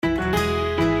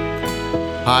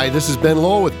Hi, this is Ben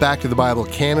Lowell with Back to the Bible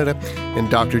Canada and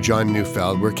Dr. John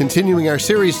Neufeld. We're continuing our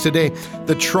series today,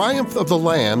 The Triumph of the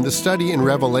Lamb, the study in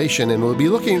Revelation, and we'll be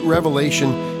looking at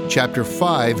Revelation chapter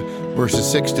 5, verses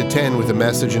 6 to 10 with a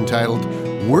message entitled,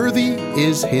 Worthy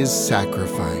is His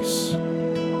Sacrifice.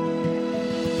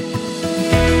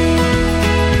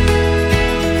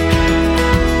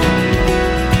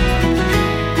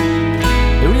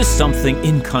 There is something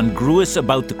incongruous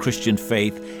about the Christian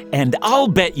faith, and I'll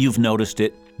bet you've noticed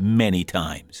it many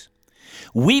times.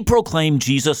 We proclaim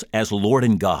Jesus as Lord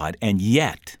and God, and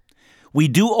yet we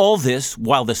do all this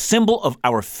while the symbol of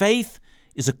our faith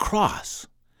is a cross.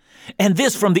 And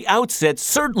this, from the outset,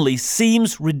 certainly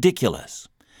seems ridiculous.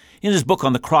 In his book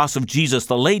on the cross of Jesus,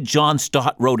 the late John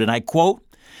Stott wrote, and I quote,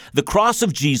 "The cross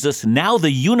of Jesus, now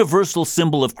the universal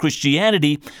symbol of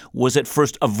Christianity, was at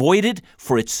first avoided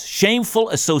for its shameful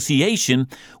association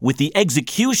with the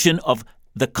execution of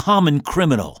the common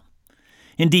criminal."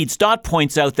 Indeed, Stott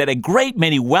points out that a great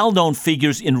many well-known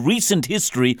figures in recent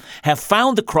history have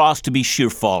found the cross to be sheer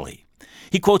folly.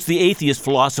 He quotes the atheist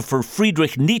philosopher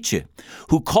Friedrich Nietzsche,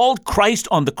 who called Christ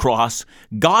on the cross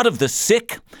God of the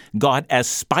sick, God as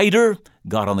spider,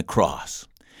 God on the cross.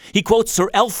 He quotes Sir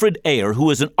Alfred Ayer,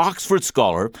 who is an Oxford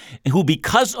scholar, and who,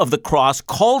 because of the cross,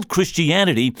 called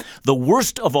Christianity the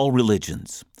worst of all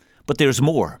religions. But there's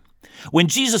more. When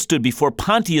Jesus stood before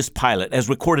Pontius Pilate, as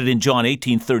recorded in John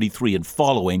 18:33 and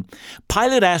following,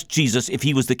 Pilate asked Jesus if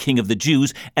he was the king of the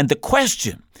Jews, and the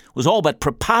question was all but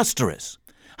preposterous.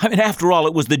 I mean, after all,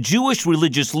 it was the Jewish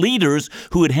religious leaders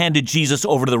who had handed Jesus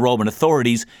over to the Roman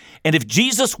authorities, and if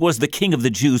Jesus was the king of the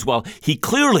Jews, well, he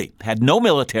clearly had no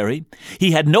military,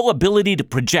 he had no ability to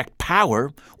project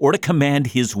power or to command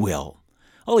his will.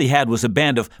 All he had was a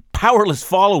band of powerless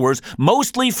followers,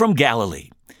 mostly from Galilee.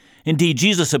 Indeed,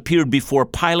 Jesus appeared before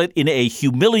Pilate in a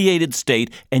humiliated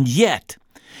state, and yet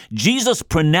Jesus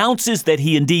pronounces that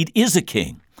he indeed is a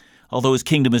king, although his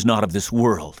kingdom is not of this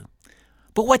world.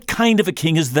 But what kind of a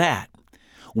king is that?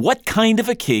 What kind of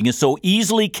a king is so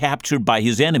easily captured by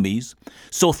his enemies,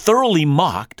 so thoroughly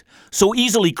mocked, so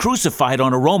easily crucified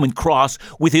on a Roman cross,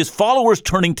 with his followers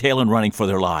turning tail and running for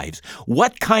their lives?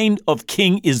 What kind of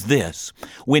king is this,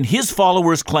 when his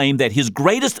followers claim that his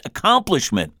greatest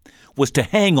accomplishment was to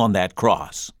hang on that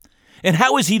cross? And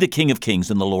how is he the King of Kings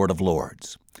and the Lord of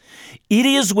Lords? It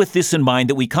is with this in mind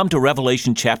that we come to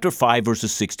Revelation chapter 5,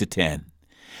 verses 6 to 10.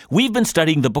 We've been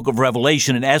studying the book of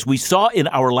Revelation, and as we saw in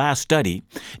our last study,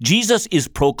 Jesus is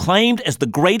proclaimed as the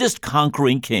greatest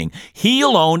conquering king. He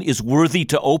alone is worthy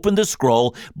to open the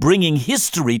scroll, bringing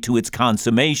history to its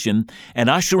consummation and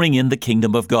ushering in the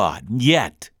kingdom of God.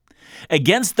 Yet,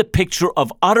 against the picture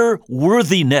of utter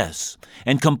worthiness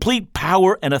and complete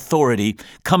power and authority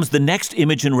comes the next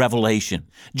image in Revelation.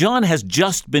 John has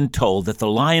just been told that the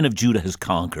Lion of Judah has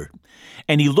conquered,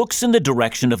 and he looks in the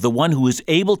direction of the one who is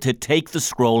able to take the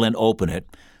scroll and open it.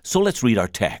 So let's read our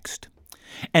text.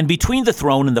 "And between the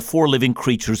throne and the four living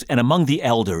creatures and among the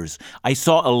elders, I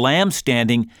saw a lamb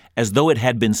standing as though it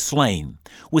had been slain,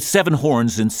 with 7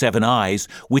 horns and 7 eyes,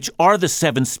 which are the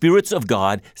 7 spirits of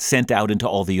God sent out into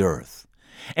all the earth.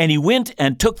 And he went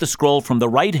and took the scroll from the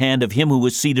right hand of him who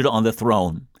was seated on the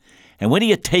throne. And when he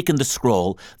had taken the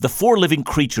scroll, the 4 living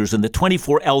creatures and the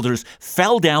 24 elders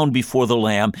fell down before the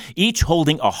Lamb, each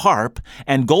holding a harp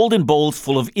and golden bowls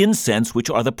full of incense, which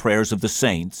are the prayers of the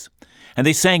saints. And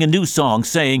they sang a new song,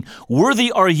 saying,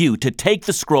 'Worthy are you to take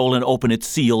the scroll and open its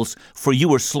seals, for you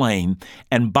were slain,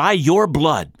 and by your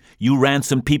blood you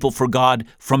ransomed people for God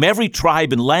from every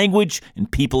tribe and language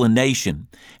and people and nation.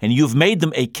 And you have made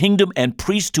them a kingdom and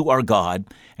priests to our God,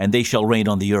 and they shall reign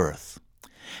on the earth.'"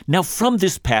 Now, from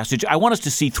this passage, I want us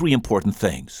to see 3 important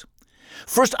things.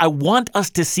 First, I want us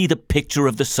to see the picture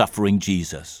of the suffering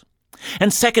Jesus.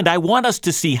 And second, I want us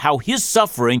to see how his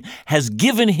suffering has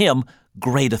given him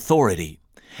great authority.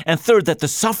 And third, that the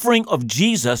suffering of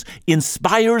Jesus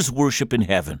inspires worship in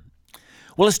heaven.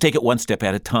 Well, let's take it one step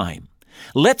at a time.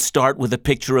 Let's start with a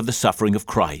picture of the suffering of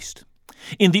Christ.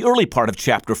 In the early part of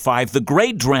chapter 5, the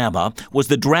great drama was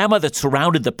the drama that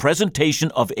surrounded the presentation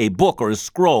of a book or a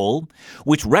scroll,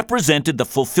 which represented the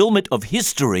fulfillment of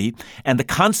history and the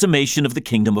consummation of the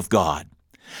kingdom of God.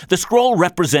 The scroll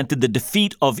represented the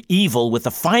defeat of evil with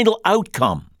the final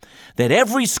outcome that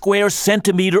every square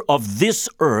centimeter of this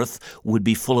earth would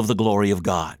be full of the glory of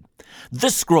God.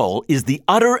 This scroll is the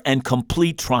utter and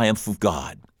complete triumph of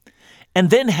God. And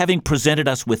then, having presented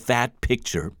us with that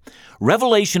picture,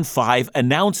 Revelation 5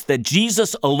 announced that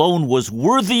Jesus alone was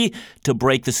worthy to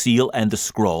break the seal and the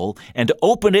scroll and to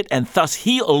open it, and thus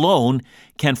he alone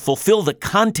can fulfill the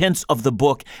contents of the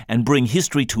book and bring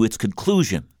history to its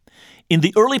conclusion. In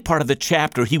the early part of the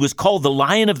chapter, he was called the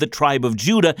Lion of the tribe of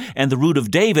Judah and the Root of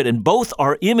David, and both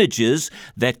are images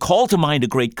that call to mind a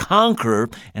great conqueror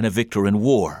and a victor in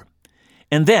war.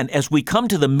 And then, as we come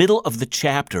to the middle of the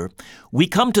chapter, we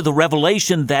come to the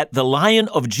revelation that the Lion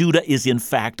of Judah is in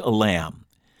fact a lamb.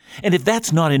 And if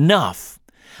that's not enough,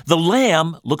 the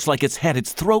lamb looks like it's had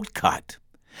its throat cut.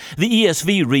 The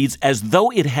ESV reads, as though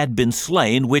it had been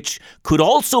slain, which could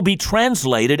also be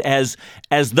translated as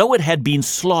though it had been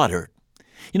slaughtered.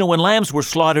 You know, when lambs were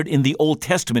slaughtered in the Old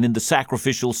Testament in the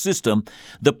sacrificial system,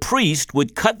 the priest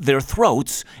would cut their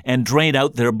throats and drain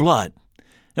out their blood.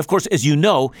 Of course, as you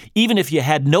know, even if you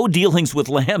had no dealings with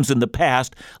lambs in the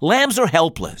past, lambs are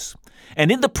helpless. And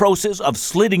in the process of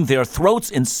slitting their throats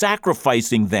and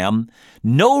sacrificing them,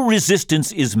 no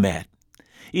resistance is met.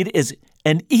 It is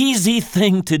an easy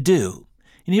thing to do.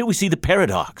 And here we see the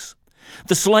paradox.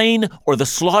 The slain or the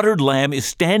slaughtered lamb is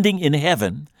standing in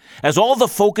heaven as all the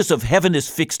focus of heaven is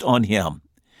fixed on him.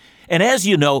 And as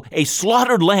you know, a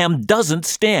slaughtered lamb doesn't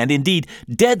stand. Indeed,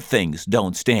 dead things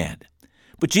don't stand.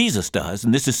 But Jesus does,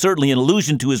 and this is certainly an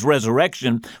allusion to his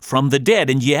resurrection from the dead.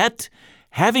 And yet,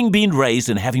 having been raised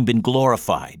and having been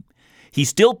glorified, he's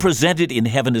still presented in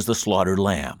heaven as the slaughtered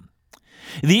lamb.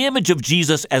 The image of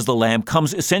Jesus as the lamb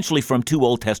comes essentially from two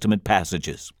Old Testament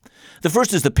passages. The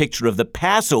first is the picture of the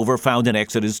Passover found in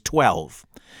Exodus 12.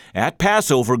 At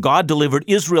Passover, God delivered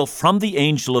Israel from the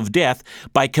angel of death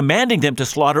by commanding them to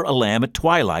slaughter a lamb at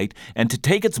twilight and to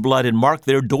take its blood and mark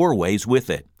their doorways with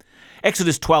it.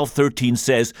 Exodus 12:13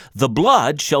 says, "The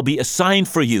blood shall be a sign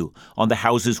for you on the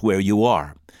houses where you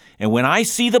are. And when I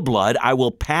see the blood, I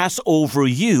will pass over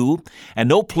you, and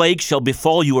no plague shall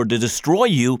befall you or to destroy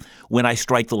you when I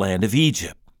strike the land of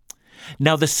Egypt."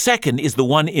 Now the second is the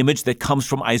one image that comes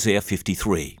from Isaiah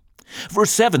 53.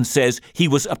 Verse 7 says, "He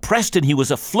was oppressed and he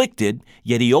was afflicted,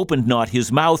 yet he opened not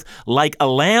his mouth, like a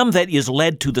lamb that is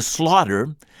led to the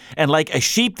slaughter, and like a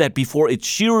sheep that before its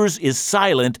shearers is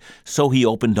silent, so he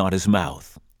opened not his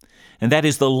mouth." And that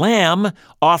is, the lamb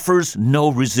offers no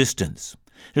resistance.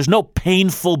 There's no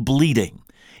painful bleeding.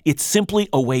 It simply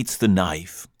awaits the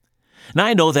knife. Now,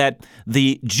 I know that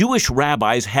the Jewish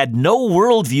rabbis had no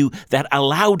worldview that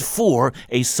allowed for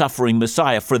a suffering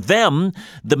Messiah. For them,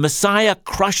 the Messiah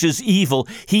crushes evil.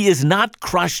 He is not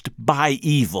crushed by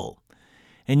evil.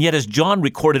 And yet, as John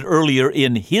recorded earlier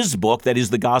in his book, that is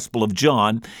the Gospel of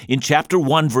John, in chapter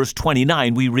 1, verse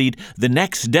 29, we read, "The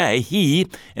next day he,"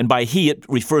 and by he it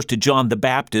refers to John the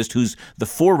Baptist, who's the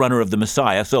forerunner of the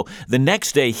Messiah. So the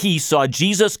next day he saw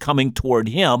Jesus coming toward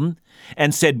him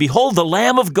and said, "Behold, the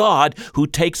Lamb of God who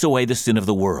takes away the sin of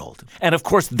the world." And of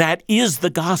course, that is the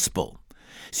gospel.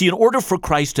 See, in order for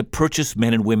Christ to purchase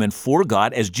men and women for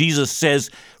God, as Jesus says,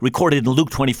 recorded in Luke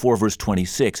 24, verse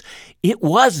 26, it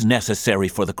was necessary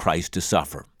for the Christ to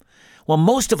suffer. Well,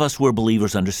 most of us who are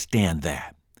believers understand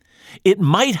that. It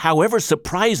might, however,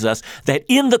 surprise us that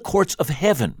in the courts of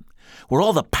heaven, where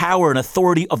all the power and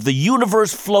authority of the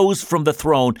universe flows from the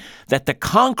throne, that the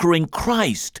conquering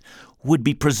Christ would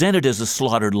be presented as a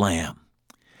slaughtered lamb.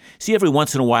 See, every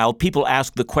once in a while, people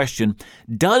ask the question,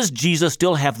 does Jesus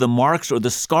still have the marks or the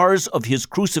scars of his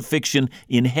crucifixion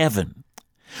in heaven?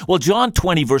 Well, John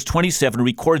 20, verse 27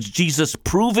 records Jesus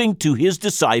proving to his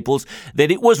disciples that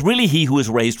it was really he who was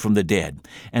raised from the dead.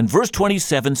 And verse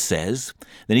 27 says,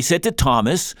 "Then he said to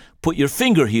Thomas, 'Put your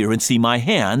finger here and see my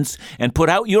hands, and put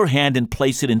out your hand and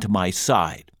place it into my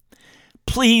side.'"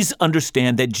 Please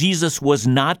understand that Jesus was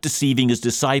not deceiving his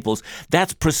disciples.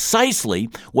 That's precisely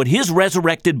what his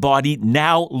resurrected body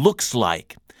now looks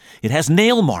like. It has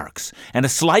nail marks and a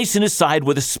slice in his side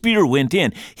where the spear went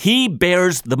in. He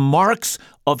bears the marks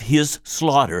of his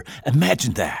slaughter.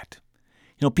 Imagine that.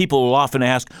 You know, people will often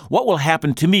ask, what will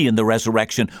happen to me in the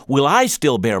resurrection? Will I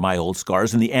still bear my old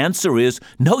scars? And the answer is,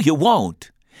 no, you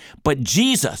won't. But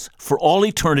Jesus, for all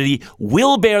eternity,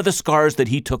 will bear the scars that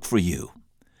he took for you.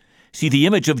 See, the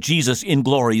image of Jesus in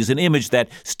glory is an image that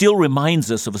still reminds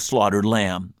us of a slaughtered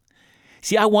lamb.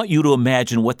 See, I want you to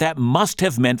imagine what that must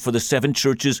have meant for the 7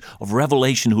 churches of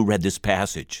Revelation who read this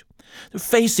passage. They're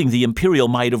facing the imperial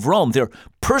might of Rome. They're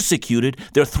persecuted.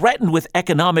 They're threatened with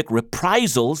economic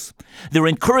reprisals. They're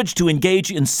encouraged to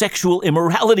engage in sexual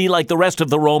immorality like the rest of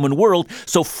the Roman world.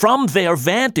 So from their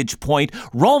vantage point,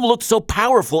 Rome looked so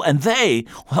powerful, and they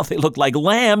looked like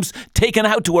lambs taken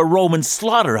out to a Roman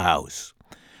slaughterhouse.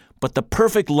 But the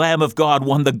perfect Lamb of God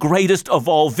won the greatest of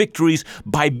all victories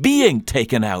by being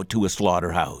taken out to a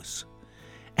slaughterhouse.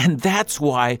 And that's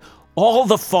why all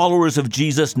the followers of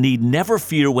Jesus need never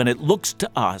fear when it looks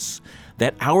to us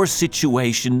that our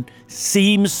situation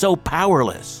seems so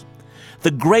powerless. The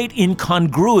great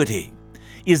incongruity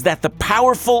is that the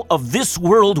powerful of this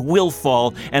world will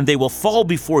fall, and they will fall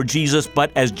before Jesus,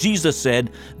 but as Jesus said,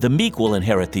 the meek will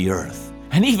inherit the earth.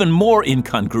 And even more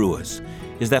incongruous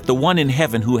is that the one in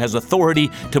heaven who has authority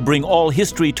to bring all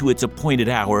history to its appointed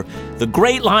hour, the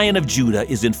great Lion of Judah,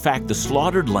 is in fact the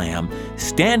slaughtered lamb,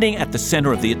 standing at the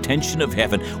center of the attention of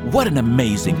heaven. What an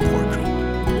amazing portrait.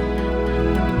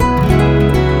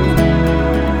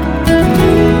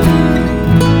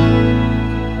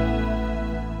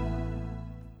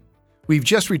 We've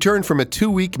just returned from a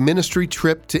 2-week ministry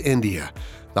trip to India.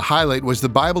 The highlight was the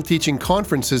Bible teaching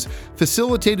conferences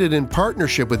facilitated in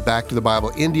partnership with Back to the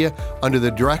Bible India under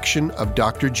the direction of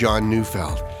Dr. John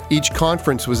Neufeld. Each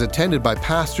conference was attended by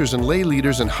pastors and lay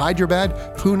leaders in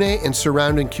Hyderabad, Pune, and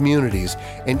surrounding communities,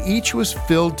 and each was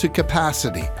filled to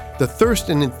capacity. The thirst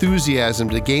and enthusiasm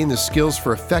to gain the skills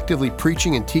for effectively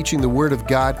preaching and teaching the Word of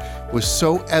God was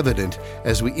so evident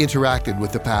as we interacted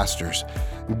with the pastors.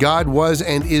 God was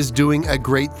and is doing a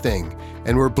great thing,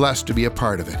 and we're blessed to be a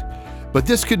part of it. But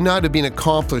this could not have been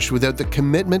accomplished without the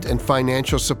commitment and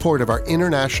financial support of our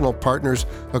international partners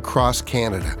across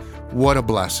Canada. What a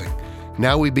blessing.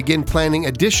 Now we begin planning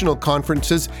additional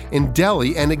conferences in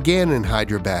Delhi and again in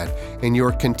Hyderabad, and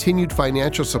your continued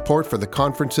financial support for the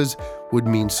conferences would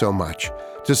mean so much.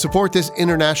 To support this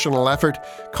international effort,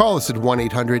 call us at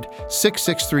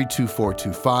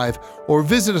 1-800-663-2425 or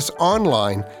visit us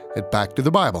online at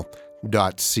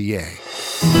backtothebible.ca.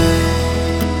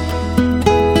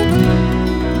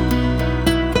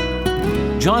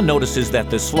 John notices that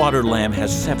the slaughtered lamb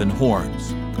has 7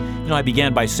 horns. I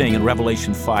began by saying in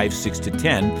Revelation 5,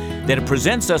 6-10, that it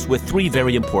presents us with 3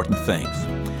 very important things.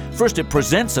 First, it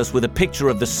presents us with a picture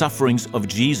of the sufferings of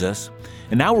Jesus,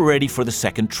 and now we're ready for the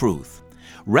second truth.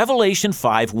 Revelation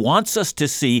 5 wants us to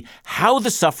see how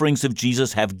the sufferings of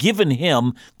Jesus have given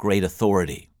him great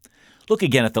authority. Look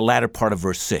again at the latter part of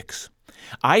verse 6.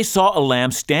 I saw a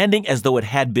lamb standing as though it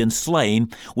had been slain,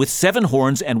 with 7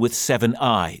 horns and with 7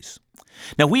 eyes.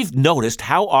 Now, we've noticed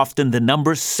how often the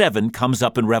number 7 comes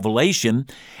up in Revelation,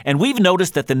 and we've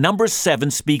noticed that the number 7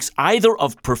 speaks either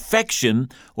of perfection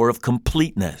or of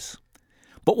completeness.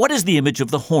 But what is the image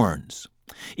of the horns?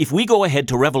 If we go ahead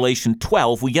to Revelation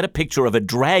 12, we get a picture of a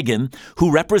dragon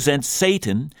who represents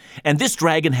Satan, and this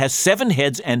dragon has 7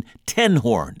 heads and 10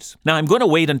 horns. Now, I'm going to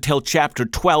wait until chapter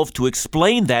 12 to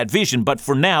explain that vision, but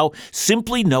for now,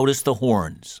 simply notice the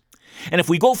horns. And if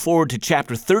we go forward to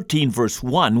chapter 13, verse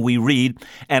 1, we read,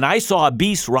 And I saw a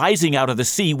beast rising out of the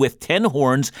sea with 10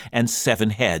 horns and 7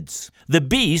 heads. The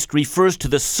beast refers to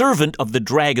the servant of the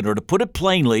dragon, or to put it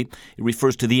plainly, it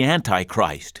refers to the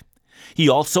Antichrist. He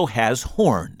also has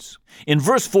horns. In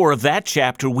verse 4 of that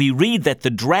chapter, we read that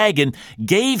the dragon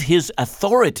gave his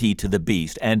authority to the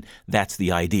beast, and that's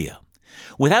the idea.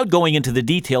 Without going into the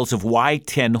details of why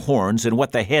 10 horns and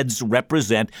what the heads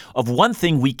represent, of one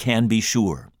thing we can be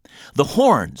sure. The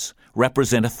horns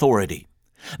represent authority.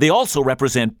 They also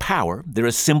represent power. They're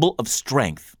a symbol of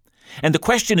strength. And the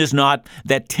question is not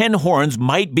that 10 horns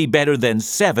might be better than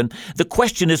 7. The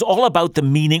question is all about the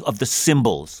meaning of the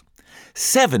symbols.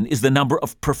 7 is the number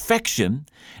of perfection,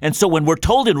 and so when we're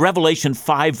told in Revelation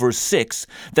 5, verse 6,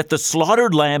 that the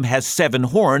slaughtered lamb has 7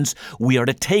 horns, we are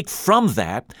to take from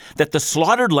that the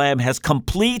slaughtered lamb has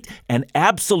complete and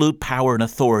absolute power and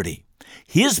authority.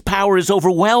 His power is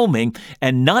overwhelming,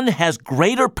 and none has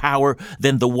greater power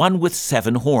than the one with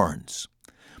 7 horns.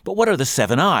 But what are the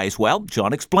 7 eyes? Well,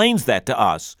 John explains that to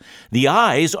us. The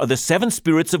eyes are the 7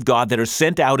 spirits of God that are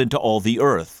sent out into all the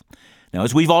earth. Now,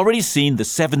 as we've already seen, the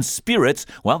 7 spirits,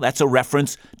 well, that's a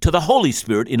reference to the Holy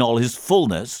Spirit in all his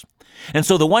fullness. And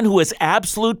so the one who has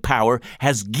absolute power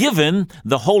has given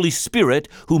the Holy Spirit,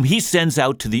 whom he sends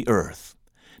out to the earth.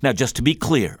 Now, just to be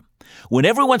clear, when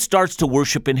everyone starts to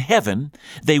worship in heaven,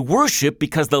 they worship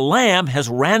because the Lamb has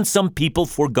ransomed people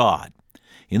for God.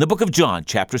 In the book of John,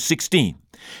 chapter 16,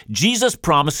 Jesus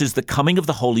promises the coming of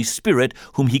the Holy Spirit,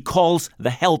 whom he calls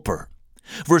the Helper.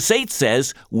 Verse 8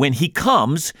 says, when he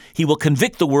comes, he will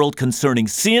convict the world concerning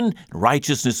sin,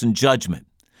 righteousness, and judgment.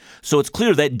 So it's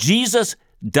clear that Jesus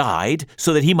died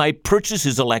so that he might purchase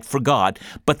his elect for God,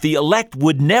 but the elect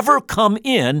would never come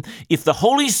in if the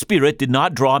Holy Spirit did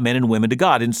not draw men and women to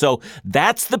God. And so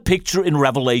that's the picture in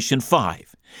Revelation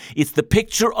 5. It's the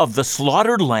picture of the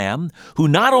slaughtered lamb who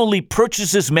not only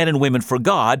purchases men and women for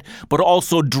God, but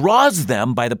also draws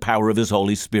them by the power of his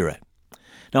Holy Spirit.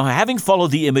 Now, having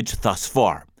followed the image thus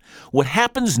far, what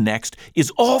happens next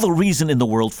is all the reason in the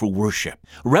world for worship.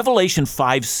 Revelation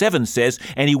 5:7 says,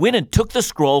 And he went and took the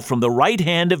scroll from the right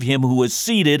hand of him who was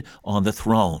seated on the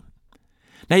throne.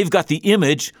 Now you've got the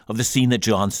image of the scene that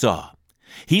John saw.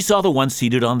 He saw the one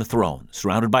seated on the throne,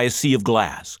 surrounded by a sea of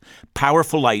glass,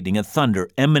 powerful lightning and thunder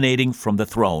emanating from the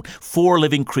throne, 4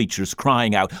 living creatures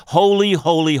crying out, "Holy,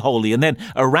 holy, holy." And then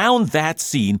around that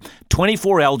scene,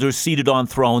 24 elders seated on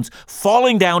thrones,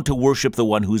 falling down to worship the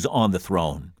one who's on the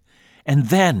throne. And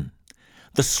then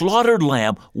the slaughtered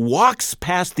lamb walks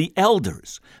past the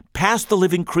elders, past the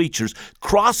living creatures,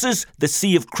 crosses the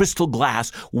sea of crystal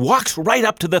glass, walks right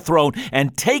up to the throne,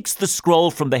 and takes the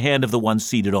scroll from the hand of the one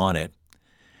seated on it.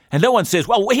 And no one says,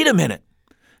 "Well, wait a minute.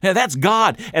 Now, that's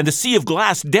God, and the sea of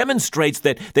glass demonstrates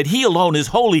that he alone is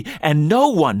holy, and no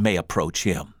one may approach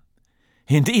him."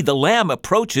 Indeed, the Lamb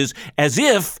approaches as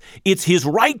if it's his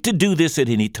right to do this at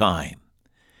any time.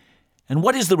 And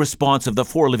what is the response of the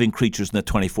 4 living creatures and the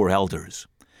 24 elders?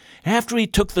 After he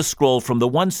took the scroll from the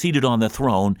one seated on the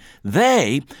throne,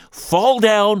 they fall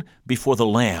down before the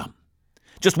Lamb.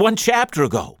 Just 1 chapter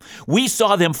ago, we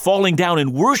saw them falling down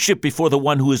in worship before the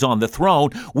one who is on the throne,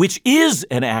 which is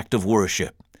an act of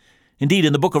worship. Indeed,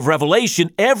 in the book of Revelation,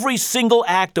 every single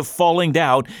act of falling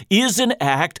down is an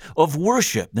act of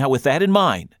worship. Now, with that in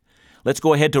mind, let's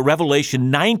go ahead to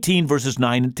Revelation 19, verses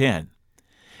 9 and 10.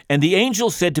 "And the angel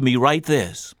said to me, write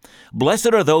this,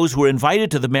 Blessed are those who are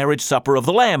invited to the marriage supper of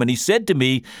the Lamb. And he said to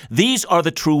me, These are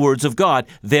the true words of God.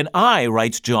 Then I,"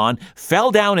 writes John,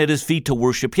 "fell down at his feet to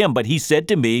worship him. But he said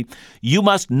to me, You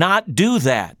must not do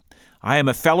that. I am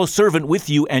a fellow servant with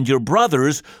you and your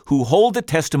brothers who hold the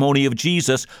testimony of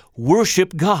Jesus.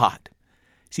 Worship God."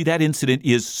 See, that incident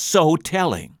is so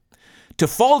telling. To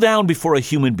fall down before a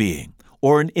human being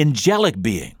or an angelic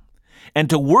being and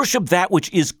to worship that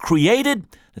which is created,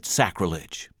 that's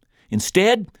sacrilege.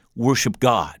 Instead, worship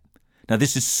God. Now,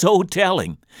 this is so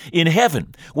telling. In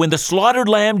heaven, when the slaughtered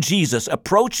lamb Jesus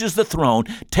approaches the throne,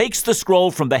 takes the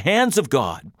scroll from the hands of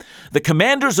God, the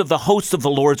commanders of the hosts of the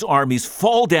Lord's armies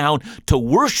fall down to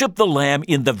worship the Lamb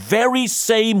in the very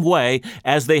same way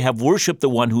as they have worshiped the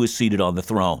one who is seated on the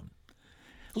throne.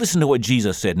 Listen to what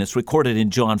Jesus said, and it's recorded in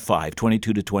John 5,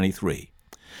 22 to 23.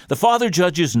 "The Father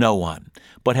judges no one,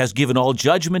 but has given all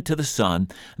judgment to the Son,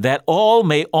 that all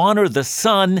may honor the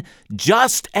Son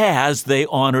just as they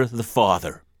honor the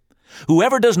Father.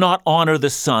 Whoever does not honor the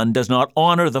Son does not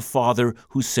honor the Father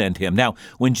who sent him." Now,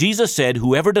 when Jesus said,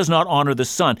 "whoever does not honor the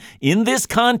Son," in this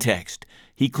context,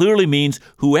 he clearly means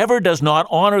whoever does not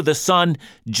honor the Son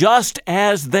just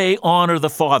as they honor the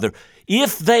Father.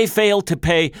 If they fail to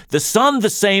pay the Son the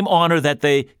same honor that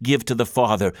they give to the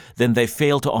Father, then they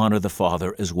fail to honor the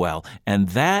Father as well. And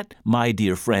that, my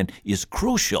dear friend, is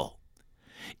crucial.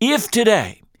 If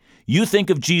today you think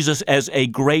of Jesus as a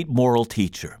great moral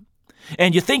teacher,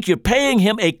 and you think you're paying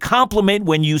him a compliment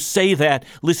when you say that,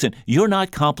 listen, you're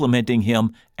not complimenting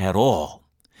him at all.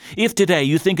 If today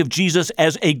you think of Jesus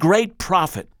as a great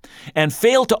prophet and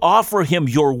fail to offer him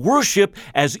your worship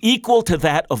as equal to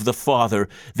that of the Father,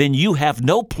 then you have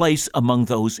no place among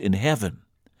those in heaven.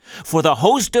 For the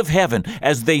host of heaven,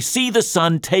 as they see the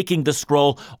Son taking the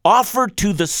scroll, offer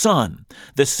to the Son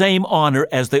the same honor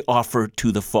as they offer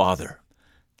to the Father.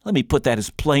 Let me put that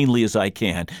as plainly as I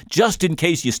can, just in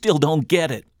case you still don't get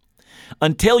it.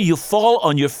 Until you fall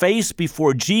on your face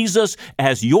before Jesus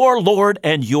as your Lord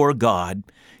and your God,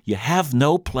 you have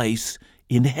no place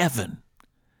in heaven.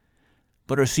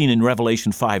 But our scene in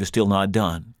Revelation 5 is still not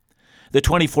done. The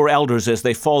 24 elders, as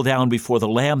they fall down before the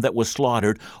Lamb that was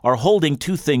slaughtered, are holding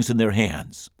 2 things in their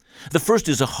hands. The first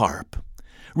is a harp.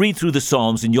 Read through the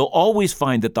Psalms, and you'll always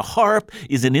find that the harp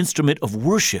is an instrument of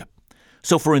worship.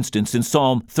 So, for instance, in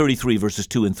Psalm 33, verses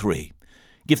 2 and 3,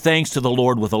 "Give thanks to the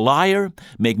Lord with a lyre,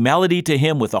 make melody to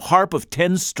him with a harp of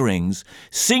 10 strings,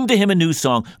 sing to him a new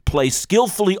song, play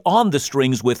skillfully on the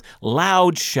strings with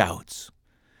loud shouts."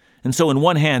 And so in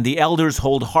one hand, the elders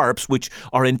hold harps which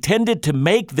are intended to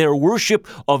make their worship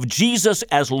of Jesus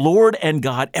as Lord and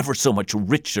God ever so much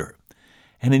richer.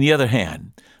 And in the other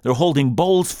hand, they're holding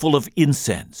bowls full of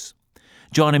incense.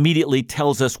 John immediately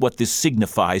tells us what this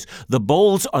signifies. The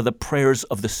bowls are the prayers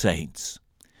of the saints.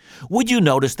 Would you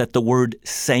notice that the word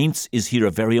saints is here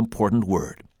a very important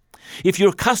word? If you're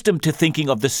accustomed to thinking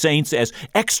of the saints as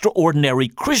extraordinary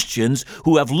Christians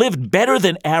who have lived better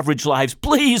than average lives,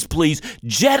 please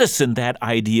jettison that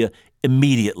idea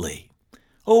immediately.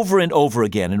 Over and over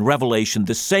again in Revelation,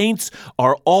 the saints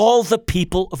are all the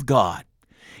people of God.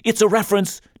 It's a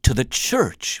reference to the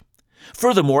church.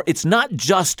 Furthermore, it's not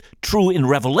just true in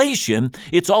Revelation,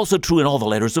 it's also true in all the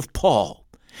letters of Paul.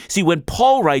 See, when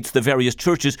Paul writes the various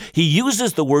churches, he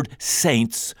uses the word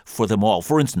saints for them all.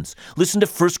 For instance, listen to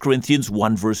 1 Corinthians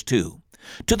 1, verse 2.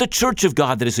 "To the church of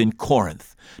God that is in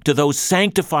Corinth, to those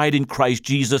sanctified in Christ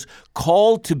Jesus,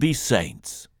 called to be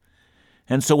saints."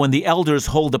 And so when the elders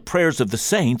hold the prayers of the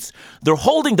saints, they're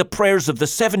holding the prayers of the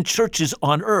 7 churches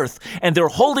on earth, and they're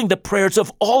holding the prayers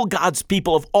of all God's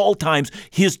people of all times,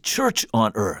 His church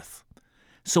on earth.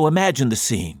 So imagine the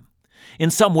scene. In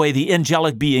some way, the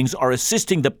angelic beings are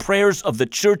assisting the prayers of the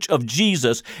church of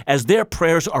Jesus as their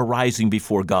prayers are rising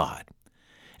before God.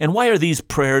 And why are these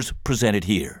prayers presented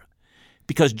here?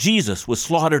 Because Jesus was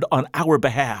slaughtered on our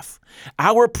behalf.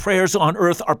 Our prayers on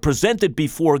earth are presented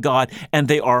before God, and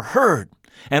they are heard.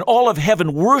 And all of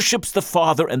heaven worships the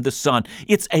Father and the Son.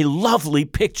 It's a lovely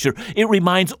picture. It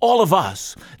reminds all of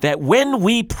us that when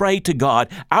we pray to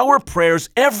God, our prayers,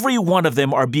 every one of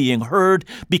them, are being heard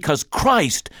because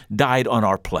Christ died on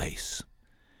our place.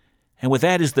 And with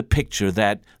that is the picture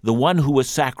that the one who was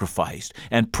sacrificed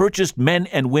and purchased men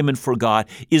and women for God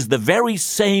is the very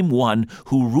same one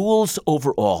who rules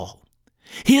over all.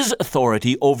 His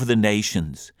authority over the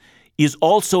nations is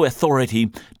also authority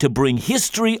to bring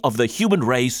history of the human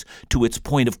race to its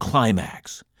point of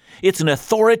climax. It's an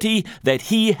authority that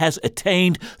He has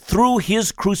attained through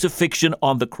His crucifixion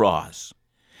on the cross.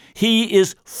 He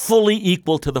is fully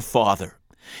equal to the Father.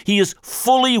 He is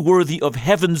fully worthy of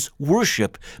heaven's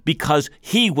worship because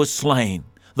He was slain.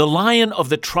 The Lion of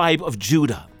the tribe of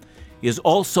Judah is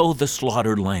also the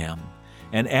slaughtered Lamb.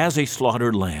 And as a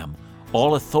slaughtered Lamb,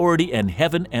 all authority in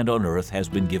heaven and on earth has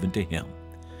been given to Him.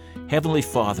 Heavenly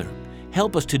Father,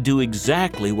 help us to do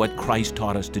exactly what Christ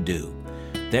taught us to do,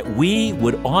 that we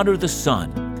would honor the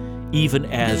Son even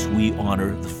as we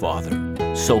honor the Father.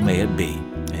 So may it be.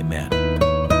 Amen.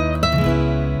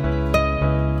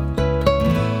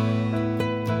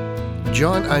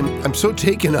 John, I'm so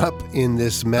taken up in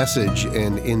this message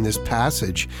and in this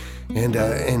passage,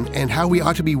 and how we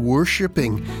ought to be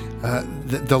worshiping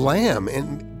the Lamb.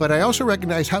 But I also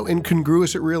recognize how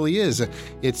incongruous it really is.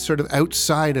 It's sort of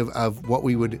outside of what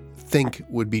we would think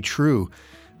would be true.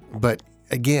 But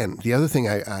again, the other thing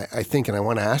I think, and I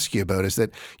want to ask you about, is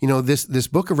that, this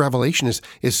book of Revelation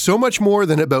is so much more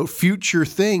than about future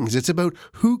things. It's about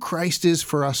who Christ is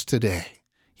for us today.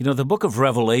 The book of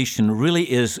Revelation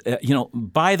really is,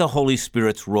 by the Holy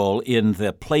Spirit's role in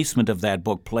the placement of that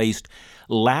book, placed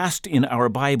last in our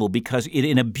Bible because it,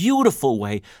 in a beautiful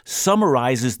way,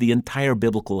 summarizes the entire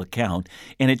biblical account,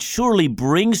 and it surely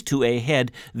brings to a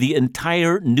head the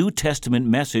entire New Testament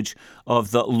message of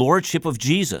the Lordship of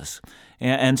Jesus.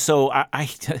 And so,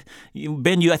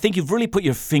 Ben, I think you've really put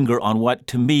your finger on what,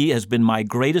 to me, has been my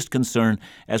greatest concern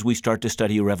as we start to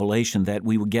study Revelation, that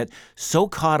we would get so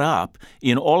caught up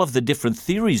in all of the different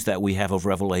theories that we have of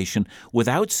Revelation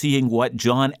without seeing what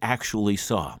John actually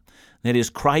saw. That is,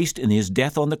 Christ in His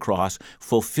death on the cross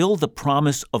fulfilled the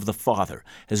promise of the Father,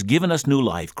 has given us new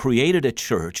life, created a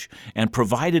church, and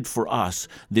provided for us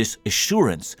this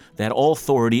assurance that all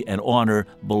authority and honor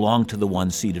belong to the one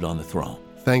seated on the throne.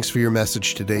 Thanks for your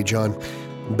message today, John.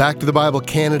 Back to the Bible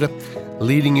Canada,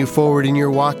 leading you forward in your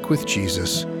walk with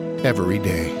Jesus every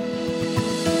day.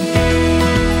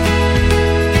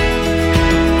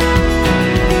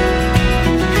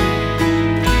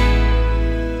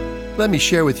 Let me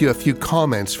share with you a few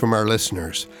comments from our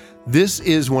listeners. This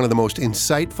is one of the most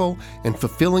insightful and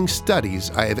fulfilling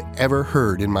studies I have ever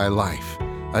heard in my life.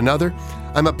 Another,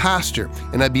 I'm a pastor,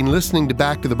 and I've been listening to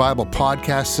Back to the Bible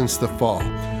podcast since the fall.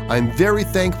 I'm very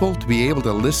thankful to be able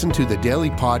to listen to the daily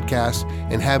podcast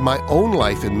and have my own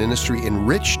life and ministry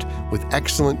enriched with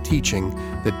excellent teaching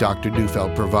that Dr.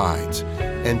 Neufeld provides.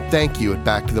 And thank you at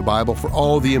Back to the Bible for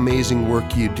all the amazing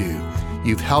work you do.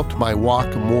 You've helped my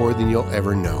walk more than you'll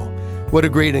ever know. What a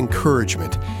great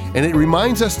encouragement. And it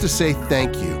reminds us to say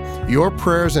thank you. Your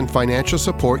prayers and financial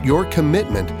support, your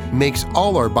commitment, makes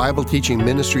all our Bible teaching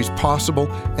ministries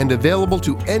possible and available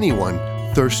to anyone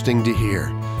thirsting to hear.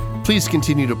 Please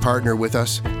continue to partner with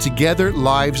us. Together,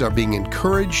 lives are being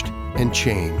encouraged and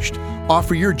changed.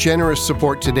 Offer your generous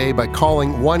support today by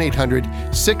calling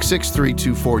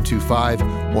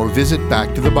 1-800-663-2425 or visit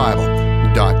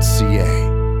backtothebible.ca.